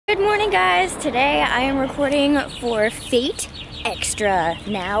Good morning, guys. Today I am recording for Fate Extra,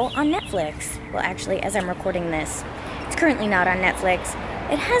 now on Netflix. Well, actually, as I'm recording this, it's currently not on Netflix.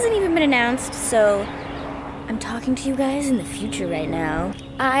 It hasn't even been announced, so I'm talking to you guys in the future right now.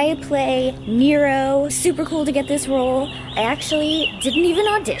 I play Nero. Super cool to get this role. I actually didn't even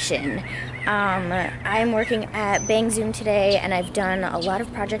audition. I'm working at Bang Zoom today, and I've done a lot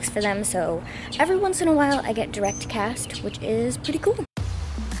of projects for them, so every once in a while I get direct cast, which is pretty cool.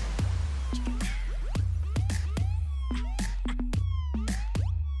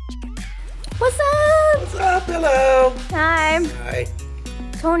 What's up? What's up? Hello. Hi. Hi.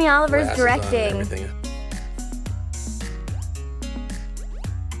 Tony Oliver's Glasses on and directing. everything.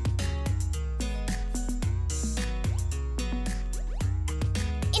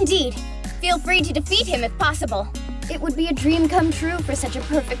 Indeed. Feel free to defeat him if possible. It would be a dream come true for such a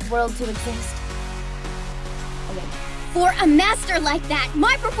perfect world to exist. Okay. For a master like that,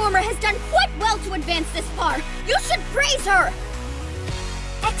 my performer has done quite well to advance this far. You should praise her.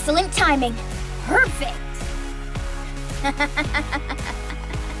 Excellent timing. Perfect.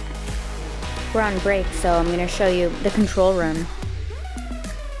 We're on break, so I'm gonna show you the control room.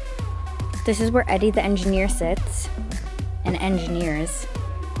 This is where Eddie the engineer sits, and engineers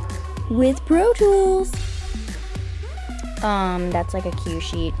with Pro Tools. That's like a cue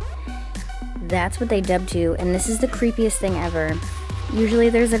sheet. That's what they dub to, and this is the creepiest thing ever. Usually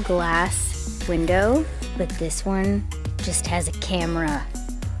there's a glass window, but this one just has a camera.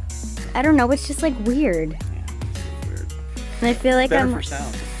 I don't know, it's just like weird. Yeah, it's weird. And I feel like Better I'm... for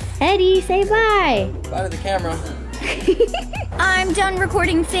sound. Eddie, say bye! Bye to the camera. I'm done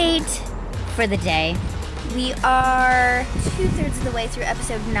recording Fate for the day. We are 2/3 of the way through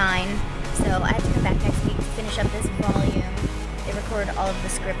episode 9, so I have to come back next week to finish up this volume. They record all of the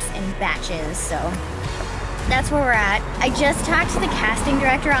scripts in batches, so that's where we're at. I just talked to the casting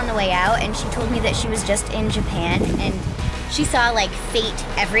director on the way out, and she told me that she was just in Japan, and she saw like Fate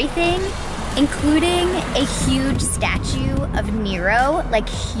everything, including a huge statue of Nero, like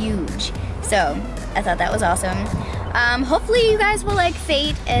huge. So I thought that was awesome. Hopefully you guys will like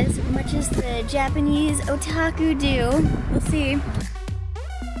Fate as much as the Japanese otaku do. We'll see.